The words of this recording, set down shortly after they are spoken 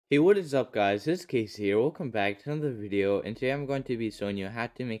Hey, what is up guys, it's Casey here, welcome back to another video, and today I'm going to be showing you how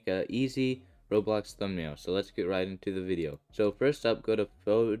to make an easy Roblox thumbnail. So let's get right into the video. So first up, go to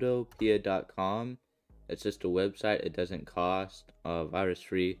photopea.com. It's just a website, it doesn't cost, virus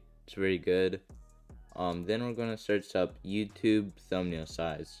free, it's very good. Then we're going to search up YouTube thumbnail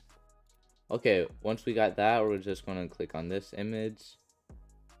size. Okay, once we got that, we're just going to click on this image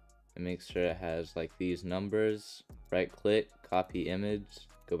and make sure it has like these numbers. Right click, copy image,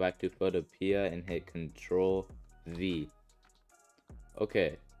 go back to Photopea and hit Control V.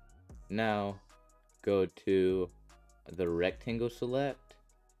 Okay, now go to the rectangle select.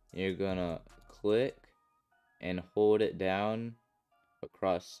 You're gonna click and hold it down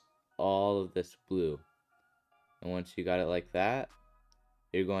across all of this blue. And once you got it like that,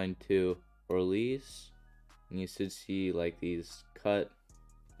 you're going to release, and you should see like these cut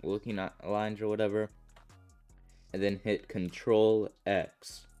looking lines or whatever, and then hit Control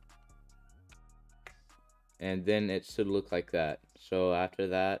X, and then it should look like that. So after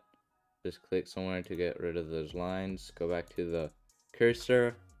that, just click somewhere to get rid of those lines, go back to the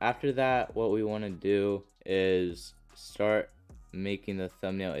cursor. After that, what we want to do is start making the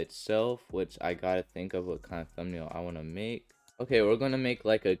thumbnail itself, which I gotta think of what kind of thumbnail I want to make. Okay, we're gonna make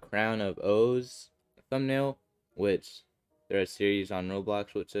like a crown of O's thumbnail, which there's a series on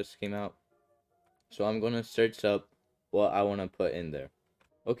Roblox which just came out. So I'm gonna search up what I want to put in there.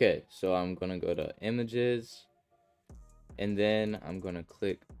 Okay, so I'm gonna go to images, and then I'm gonna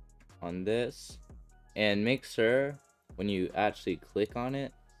click on this, and make sure when you actually click on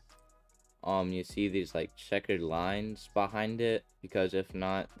it, you see these like checkered lines behind it, because if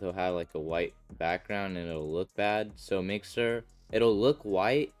not, they'll have like a white background and it'll look bad. So make sure it'll look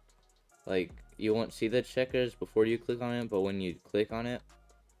white, like you won't see the checkers before you click on it, but when you click on it,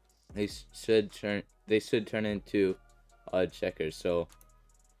 they should turn into checkers. So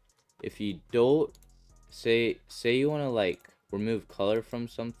if you don't say you want to like remove color from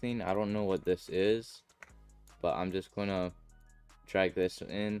something, I don't know what this is, but I'm just gonna drag this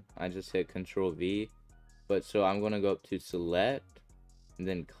in. I just hit Control V, but so I'm gonna go up to select and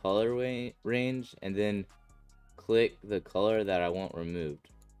then color range, and then click the color that I want removed.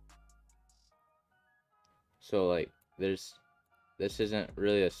 So like this isn't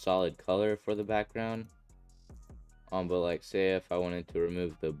really a solid color for the background, but like say if I wanted to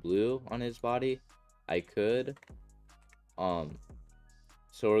remove the blue on his body, I could. So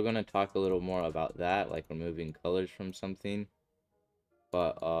we're gonna talk a little more about that, like removing colors from something.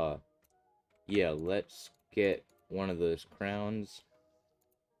 But yeah, let's get one of those crowns.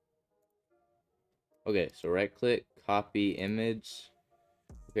 Okay, so right click, copy image.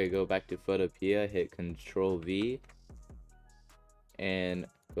 Okay, go back to Photopea, hit Control V, and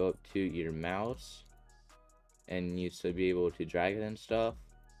go up to your mouse, and you should be able to drag it and stuff.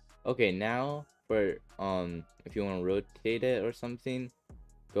 Okay, now for if you want to rotate it or something,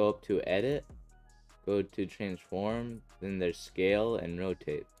 go up to edit, go to transform, then there's scale and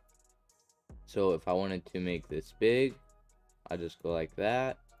rotate. So if I wanted to make this big, I just go like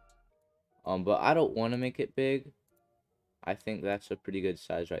that. But I don't want to make it big. I think that's a pretty good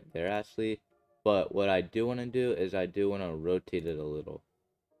size right there actually. But what I do want to do is I do want to rotate it a little.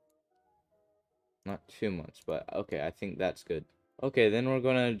 Not too much, but okay, I think that's good. Okay, then we're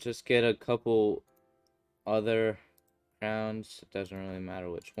gonna just get a couple other crowns. It doesn't really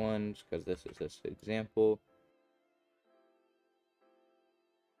matter which ones, because this is just an example.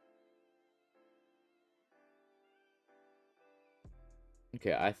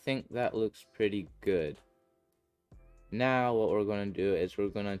 Okay, I think that looks pretty good. Now what we're gonna do is we're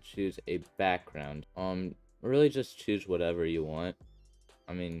gonna choose a background. Really just choose whatever you want.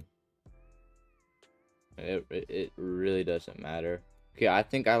 I mean, it really doesn't matter. Okay, I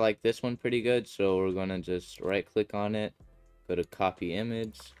think I like this one pretty good, so we're gonna just right click on it, go to copy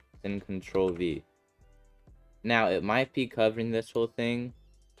image, then Control V. Now it might be covering this whole thing,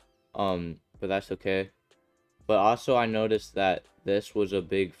 but that's okay. But also I noticed that this was a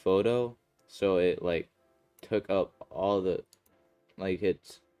big photo, so it like took up all the, like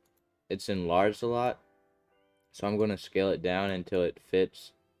it's enlarged a lot. So I'm gonna scale it down until it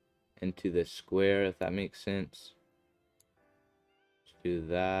fits into the square, if that makes sense. Let's do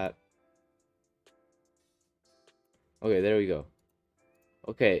that. Okay, there we go.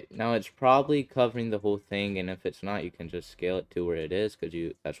 Okay, now it's probably covering the whole thing, and if it's not, you can just scale it to where it is,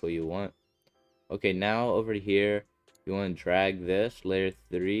 because that's what you want. Okay, now over here, you want to drag this layer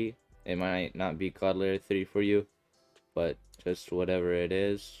 3. It might not be called layer 3 for you, but just whatever it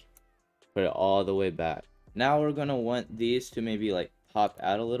is, put it all the way back. Now we're gonna want these to maybe like pop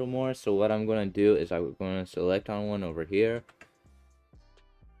out a little more. So what I'm gonna do is I'm gonna select on one over here,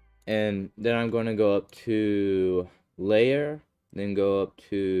 And then I'm going to go up to layer, then go up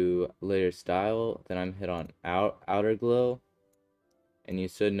to layer style, then I'm hit on outer glow, and you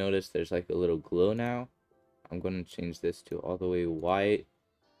should notice there's like a little glow now. I'm going to change this to all the way white.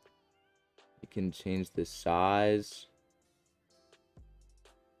 You can change the size.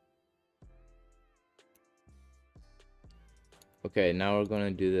 Okay, now we're going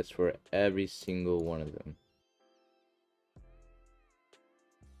to do this for every single one of them.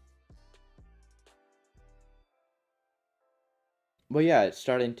 But yeah, it's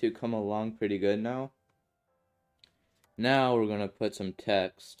starting to come along pretty good now. Now we're going to put some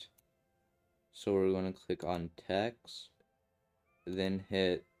text. So we're going to click on text, then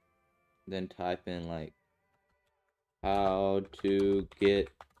type in like how to get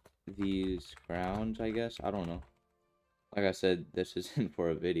these crowns, I guess. I don't know. Like I said, this isn't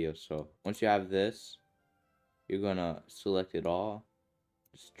for a video, so once you have this, you're gonna select it all,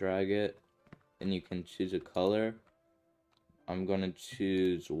 just drag it, and you can choose a color. I'm gonna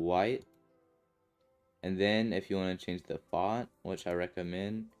choose white, and then if you want to change the font, which I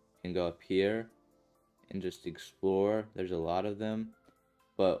recommend, you can go up here and just explore. There's a lot of them,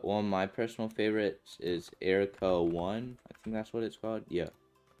 but one of my personal favorites is Erica 1. I think that's what it's called. Yeah,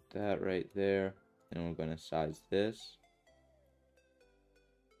 that right there. And we're gonna size this.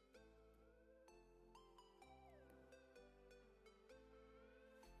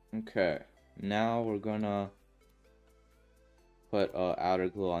 Okay, now we're gonna put outer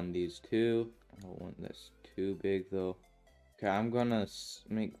glow on these two. I don't want this too big though. Okay, I'm gonna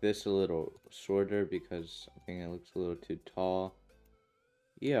make this a little shorter because I think it looks a little too tall.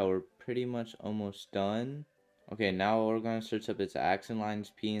 Yeah, we're pretty much almost done. Okay, now we're gonna search up its accent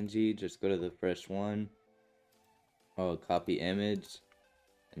lines PNG. Just go to the first one. Oh, copy image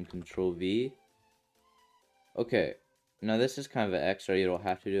and Control V. Okay, now this is kind of an extra, you don't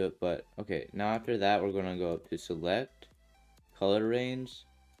have to do it, but okay, now after that we're gonna go up to select, color range,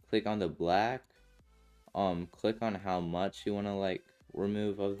 click on the black, click on how much you wanna like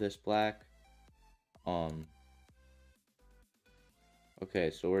remove of this black. Okay,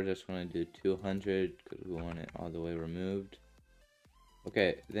 so we're just gonna do 200 because we want it all the way removed.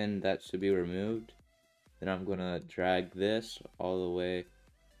 Okay, then that should be removed. Then I'm gonna drag this all the way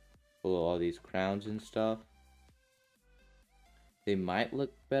below all these crowns and stuff. They might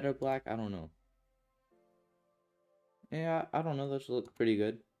look better black, I don't know. Yeah, I don't know, those look pretty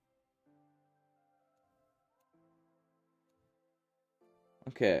good.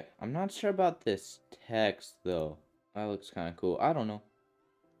 Okay, I'm not sure about this text though. That looks kind of cool. I don't know.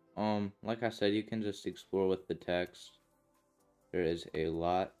 Like I said, you can just explore with the text. There is a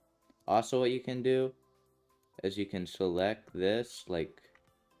lot. Also, what you can do is you can select this like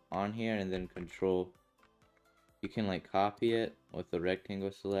on here and then control. You can like copy it with the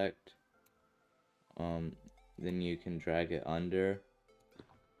rectangle select. Then you can drag it under,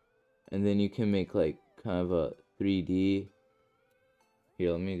 and then you can make like kind of a 3D.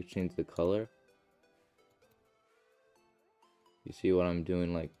 Here, let me change the color. You see what I'm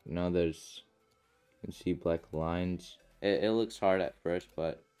doing? Like now there's, you can see black lines. It looks hard at first,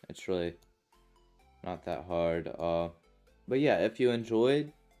 but it's really not that hard. But yeah, if you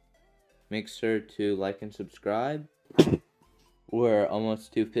enjoyed, make sure to like and subscribe. We're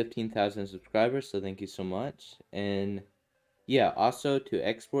almost to 15,000 subscribers, so thank you so much. And yeah, also to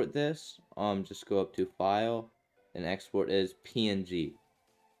export this, just go up to File, and export as PNG.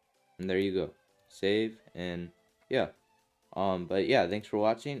 And there you go. Save, and yeah. But yeah, thanks for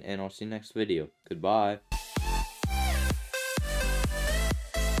watching, and I'll see you next video. Goodbye.